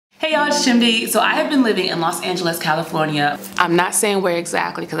Hey y'all, it's Chimdi. So I have been living in Los Angeles, California. I'm not saying where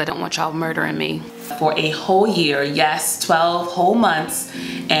exactly because I don't want y'all murdering me. For a whole year, yes, 12 whole months,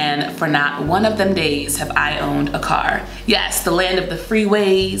 and for not one of them days have I owned a car. Yes, the land of the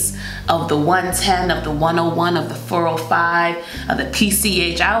freeways, of the 110, of the 101, of the 405, of the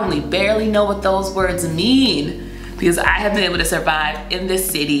PCH. I only barely know what those words mean because I have been able to survive in this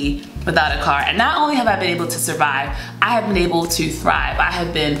city without a car. And not only have I been able to survive, I have been able to thrive. I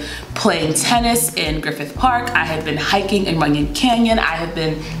have been playing tennis in Griffith Park. I have been hiking in Runyon Canyon. I have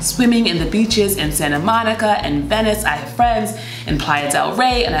been swimming in the beaches in Santa Monica and Venice. I have friends in Playa del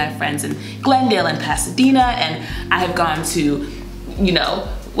Rey, and I have friends in Glendale and Pasadena, and I have gone to, you know,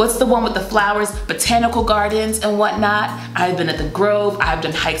 what's the one with the flowers? Botanical gardens and whatnot. I've been at the Grove. I've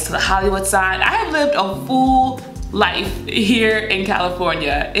done hikes to the Hollywood sign. I have lived a full life here in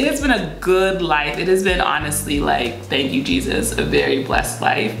California. It has been a good life. It has been honestly, like, thank you Jesus, a very blessed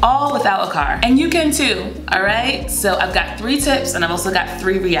life, all without a car. And you can too, all right? So I've got 3 tips, and I've also got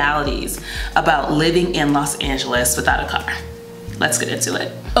 3 realities about living in Los Angeles without a car. Let's get into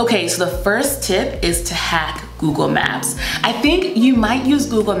it. Okay, so the first tip is to hack Google Maps. I think you might use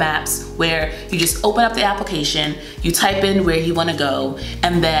Google Maps where you just open up the application, you type in where you wanna go,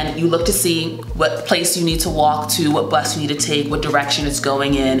 and then you look to see what place you need to walk to, what bus you need to take, what direction it's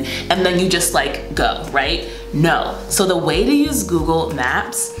going in, and then you just like go, right? No. So the way to use Google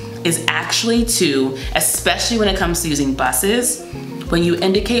Maps is actually to, especially when it comes to using buses, when you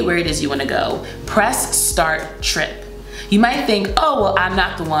indicate where it is you wanna go, press start trip. You might think, oh, well, I'm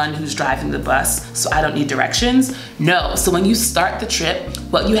not the one who's driving the bus, so I don't need directions. No, so when you start the trip,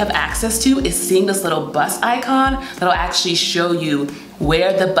 what you have access to is seeing this little bus icon that'll actually show you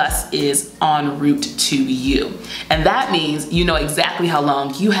where the bus is en route to you. And that means you know exactly how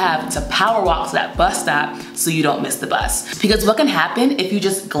long you have to power walk to that bus stop so you don't miss the bus. Because what can happen if you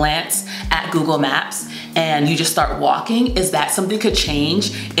just glance at Google Maps and you just start walking is that something could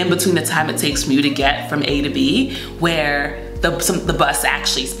change in between the time it takes for you to get from A to B, where the bus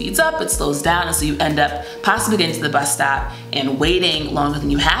actually speeds up, it slows down, and so you end up possibly getting to the bus stop and waiting longer than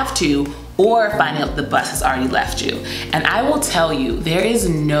you have to, or finding out the bus has already left you. And I will tell you, there is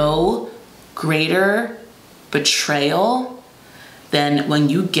no greater betrayal than when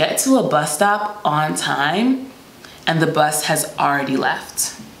you get to a bus stop on time and the bus has already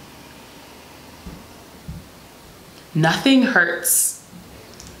left. Nothing hurts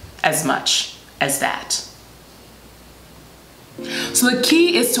as much as that. So the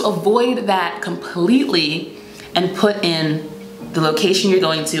key is to avoid that completely and put in the location you're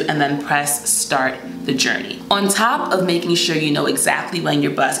going to and then press start the journey. On top of making sure you know exactly when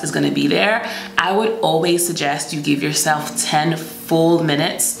your bus is gonna be there, I would always suggest you give yourself 10 full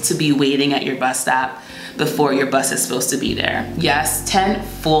minutes to be waiting at your bus stop before your bus is supposed to be there. Yes, 10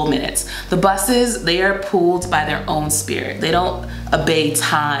 full minutes. The buses, they are pulled by their own spirit. They don't obey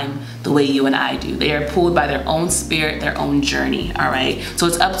time the way you and I do. They are pulled by their own spirit, their own journey, all right? So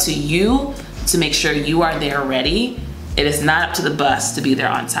it's up to you to make sure you are there ready. It is not up to the bus to be there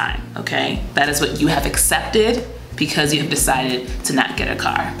on time, okay? That is what you have accepted because you have decided to not get a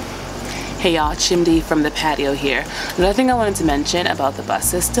car. Hey y'all, Chimdi from the patio here. Another thing I wanted to mention about the bus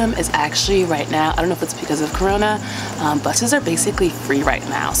system is actually right now, I don't know if it's because of Corona, buses are basically free right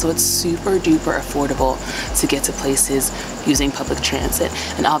now. So it's super duper affordable to get to places using public transit.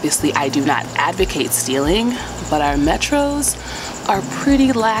 And obviously I do not advocate stealing, but our metros are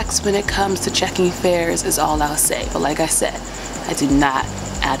pretty lax when it comes to checking fares is all I'll say. But like I said, I do not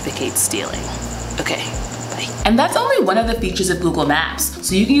advocate stealing. Okay. And that's only one of the features of Google Maps.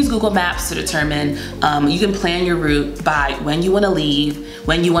 So you can use Google Maps to determine, you can plan your route by when you wanna leave,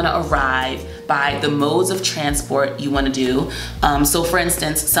 when you wanna arrive, by the modes of transport you wanna do. So for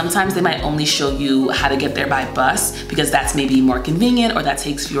instance, sometimes they might only show you how to get there by bus because that's maybe more convenient or that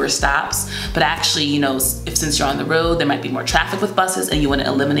takes fewer stops. But actually, you know, since you're on the road, there might be more traffic with buses and you wanna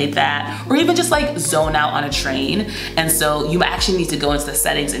eliminate that, or even just like zone out on a train. And so you actually need to go into the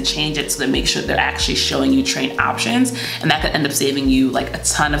settings and change it so that make sure they're actually showing you train options, and that could end up saving you like a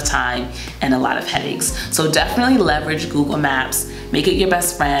ton of time and a lot of headaches. So definitely leverage Google Maps. Make it your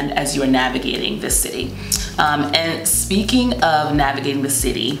best friend as you are navigating this city. And speaking of navigating the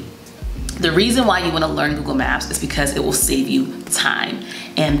city, the reason why you want to learn Google Maps is because it will save you time.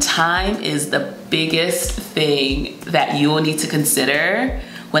 And time is the biggest thing that you will need to consider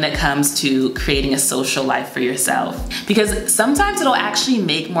when it comes to creating a social life for yourself. Because sometimes it'll actually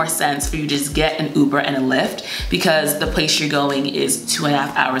make more sense for you to just get an Uber and a Lyft because the place you're going is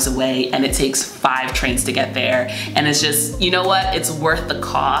 2.5 hours away and it takes 5 trains to get there. And it's just, you know what? It's worth the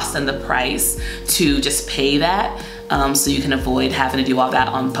cost and the price to just pay that. so you can avoid having to do all that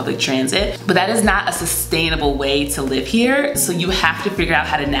on public transit. But that is not a sustainable way to live here. So you have to figure out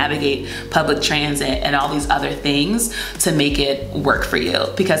how to navigate public transit and all these other things to make it work for you,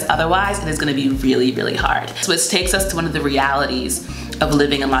 because otherwise it is gonna be really, really hard. So it takes us to one of the realities of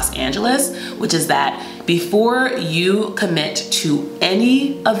living in Los Angeles, which is that before you commit to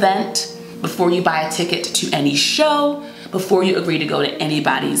any event, before you buy a ticket to any show, before you agree to go to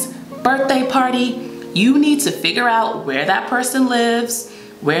anybody's birthday party, you need to figure out where that person lives,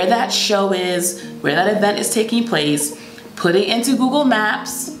 where that show is, where that event is taking place, put it into Google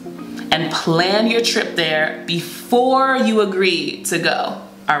Maps, and plan your trip there before you agree to go,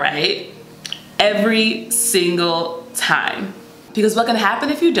 all right? Every single time. Because what can happen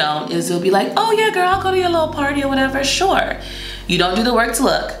if you don't is you'll be like, oh yeah, girl, I'll go to your little party or whatever, sure. You don't do the work to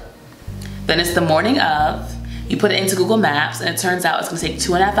look. Then it's the morning of, you put it into Google Maps, and it turns out it's gonna take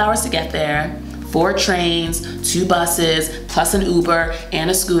 2.5 hours to get there, 4 trains, 2 buses, plus an Uber and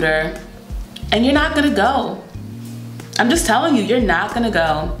a scooter, and you're not gonna go. I'm just telling you, you're not gonna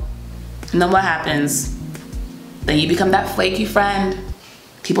go. And then what happens? Then you become that flaky friend.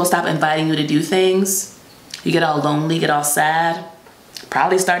 People stop inviting you to do things. You get all lonely, get all sad,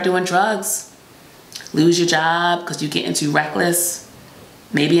 probably start doing drugs, lose your job because you get too reckless,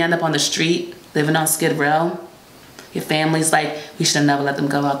 maybe end up on the street, living on Skid Row. Your family's like, we should have never let them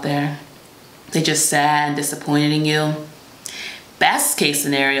go out there. They're just sad and disappointed in you. Best case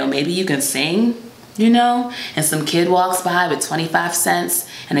scenario, maybe you can sing, you know, and some kid walks by with 25 cents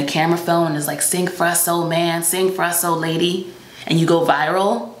and a camera phone and is like, sing for us, old man, sing for us, old lady, and you go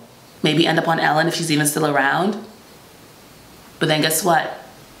viral. Maybe end up on Ellen if she's even still around. But then guess what?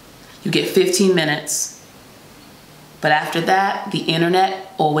 You get 15 minutes. But after that, the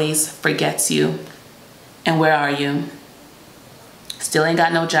internet always forgets you. And where are you? Still ain't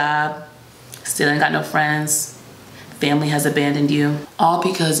got no job. Still ain't got no friends. Family has abandoned you. All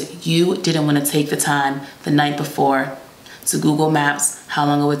because you didn't want to take the time the night before to Google Maps how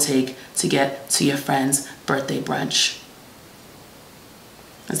long it would take to get to your friend's birthday brunch.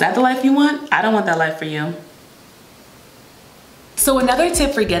 Is that the life you want? I don't want that life for you. So another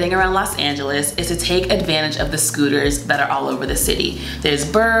tip for getting around Los Angeles is to take advantage of the scooters that are all over the city. There's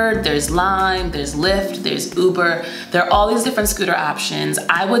Bird, there's Lime, there's Lyft, there's Uber. There are all these different scooter options.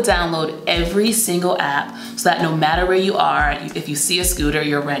 I would download every single app so that no matter where you are, if you see a scooter,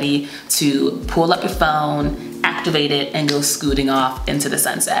 you're ready to pull up your phone, activate it, and go scooting off into the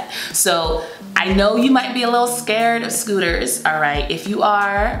sunset. So I know you might be a little scared of scooters, all right? If you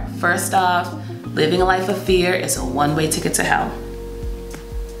are, first off, living a life of fear is a one-way ticket to hell.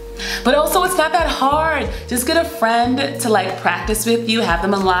 But also, it's not that hard. Just get a friend to like practice with you, have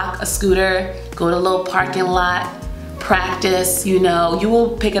them unlock a scooter, go to a little parking lot, practice, you know, you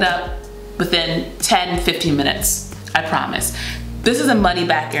will pick it up within 10, 15 minutes, I promise. This is a money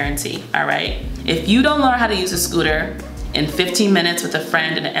back guarantee, all right? If you don't learn how to use a scooter in 15 minutes with a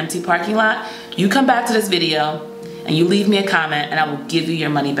friend in an empty parking lot, you come back to this video and you leave me a comment and I will give you your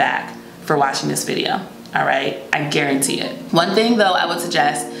money back for watching this video, all right? I guarantee it. One thing though, I would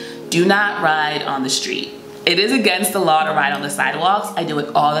suggest, do not ride on the street. It is against the law to ride on the sidewalks. I do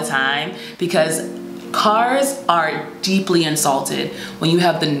it all the time because cars are deeply insulted when you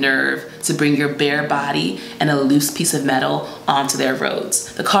have the nerve to bring your bare body and a loose piece of metal onto their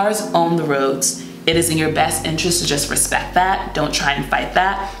roads. The cars own the roads. It is in your best interest to just respect that. Don't try and fight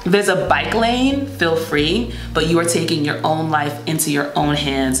that. If there's a bike lane, feel free, but you are taking your own life into your own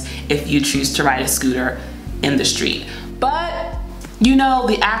hands if you choose to ride a scooter in the street. But you know,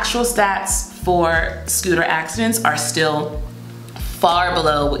 the actual stats for scooter accidents are still far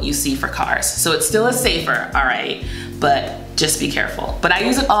below what you see for cars. So it still is safer, all right? But just be careful. But I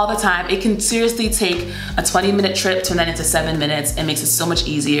use it all the time. It can seriously take a 20-minute trip, turn that into 7 minutes. It makes it so much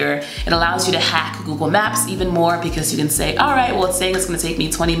easier. It allows you to hack Google Maps even more because you can say, all right, well, it's saying it's gonna take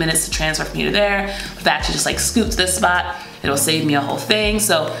me 20 minutes to transfer from here to there. If I actually just like scoot to this spot, it'll save me a whole thing.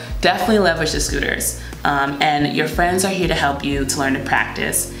 So definitely leverage the scooters. And your friends are here to help you to learn to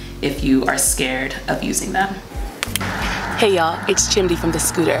practice if you are scared of using them. Hey y'all, it's Chimdi from The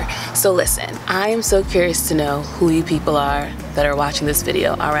Scooter. So listen, I am so curious to know who you people are that are watching this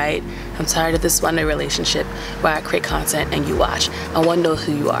video, all right? I'm tired of this one-way relationship where I create content and you watch. I want to know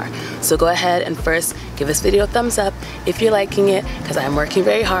who you are. So go ahead and first give this video a thumbs up if you're liking it, because I'm working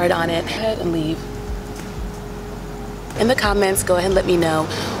very hard on it. Go ahead and leave. In the comments, go ahead and let me know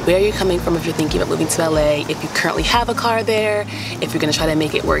where you're coming from, if you're thinking about moving to LA, if you currently have a car there, if you're gonna try to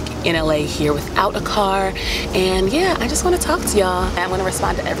make it work in LA here without a car. And yeah, I just wanna talk to y'all. I'm gonna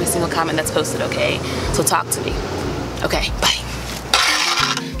respond to every single comment that's posted, okay? So talk to me. Okay,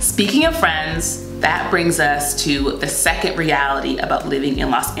 bye. Speaking of friends, that brings us to the second reality about living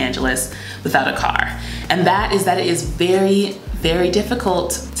in Los Angeles without a car. And that is that it is very, very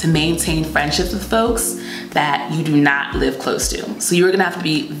difficult to maintain friendships with folks that you do not live close to. So you're gonna have to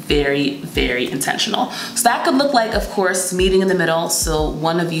be very, very intentional. So that could look like, of course, meeting in the middle, so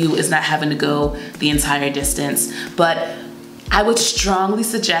one of you is not having to go the entire distance. But I would strongly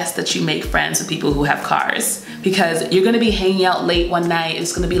suggest that you make friends with people who have cars, because you're gonna be hanging out late one night,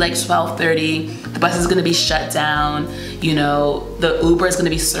 it's gonna be like 12:30, the bus is gonna be shut down, you know, the Uber is gonna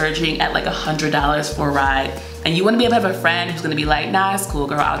be surging at like $100 for a ride, and you wanna be able to have a friend who's gonna be like, nah, it's cool,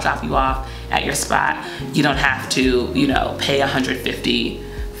 girl, I'll drop you off at your spot. You don't have to, you know, pay $150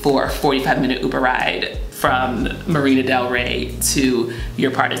 for a 45-minute Uber ride from Marina Del Rey to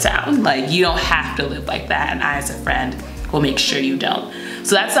your part of town. Like, you don't have to live like that, and I, as a friend, will make sure you don't.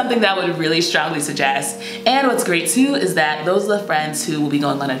 So that's something that I would really strongly suggest. And what's great too is that those are the friends who will be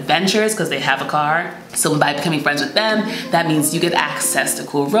going on adventures because they have a car. So by becoming friends with them, that means you get access to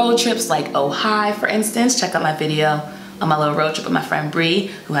cool road trips like Ojai, for instance. Check out my video on my little road trip with my friend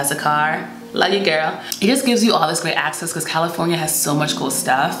Bree, who has a car. Love you, girl. It just gives you all this great access because California has so much cool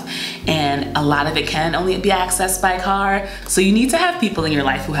stuff, and a lot of it can only be accessed by car. So you need to have people in your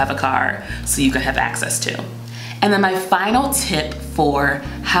life who have a car so you can have access to. And then my final tip for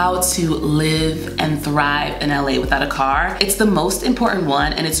how to live and thrive in LA without a car, it's the most important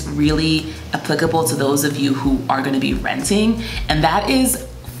one, and it's really applicable to those of you who are gonna be renting, and that is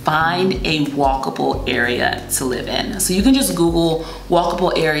find a walkable area to live in. So you can just Google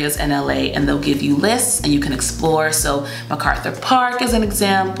walkable areas in LA and they'll give you lists and you can explore. So MacArthur Park is an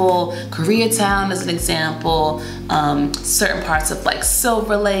example, Koreatown is an example, certain parts of like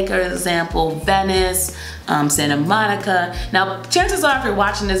Silver Lake are an example, Venice, Santa Monica. Now, chances are if you're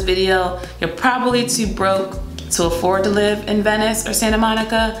watching this video, you're probably too broke to afford to live in Venice or Santa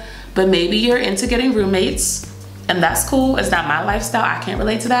Monica, but maybe you're into getting roommates, and that's cool. It's not my lifestyle, I can't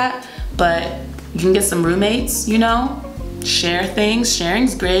relate to that, but you can get some roommates, you know, share things,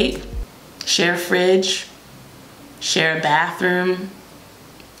 sharing's great. Share a fridge, share a bathroom,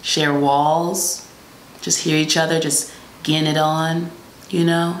 share walls, just hear each other, just getting it on, you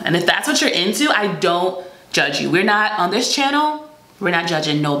know? And if that's what you're into, I don't judge you. We're not, on this channel, we're not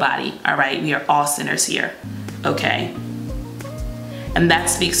judging nobody, all right? We are all sinners here, okay? And that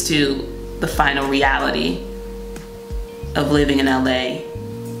speaks to the final reality of living in LA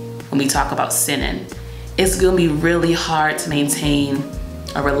when we talk about sinning. It's gonna be really hard to maintain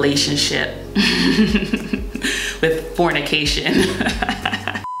a relationship with fornication.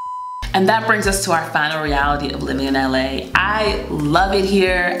 And that brings us to our final reality of living in LA. I love it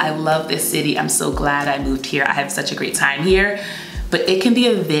here. I love this city. I'm so glad I moved here. I have such a great time here, but it can be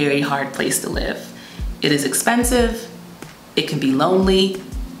a very hard place to live. It is expensive, it can be lonely,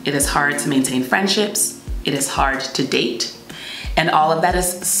 it is hard to maintain friendships, it is hard to date, and all of that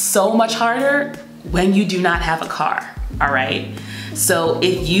is so much harder when you do not have a car, all right? So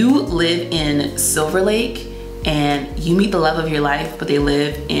if you live in Silver Lake and you meet the love of your life, but they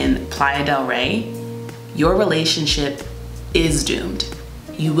live in Playa del Rey, your relationship is doomed.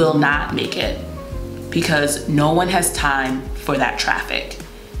 You will not make it because no one has time for that traffic.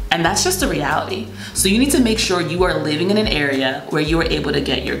 And that's just the reality. So you need to make sure you are living in an area where you are able to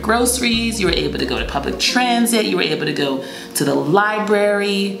get your groceries, you are able to go to public transit, you are able to go to the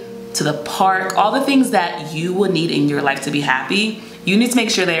library, to the park, all the things that you will need in your life to be happy. You need to make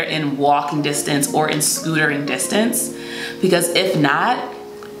sure they're in walking distance or in scootering distance, because if not,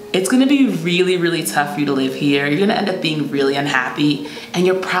 it's gonna be really, really tough for you to live here. You're gonna end up being really unhappy, and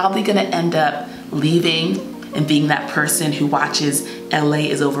you're probably gonna end up leaving and being that person who watches LA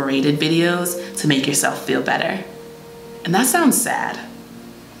is overrated videos to make yourself feel better. And that sounds sad.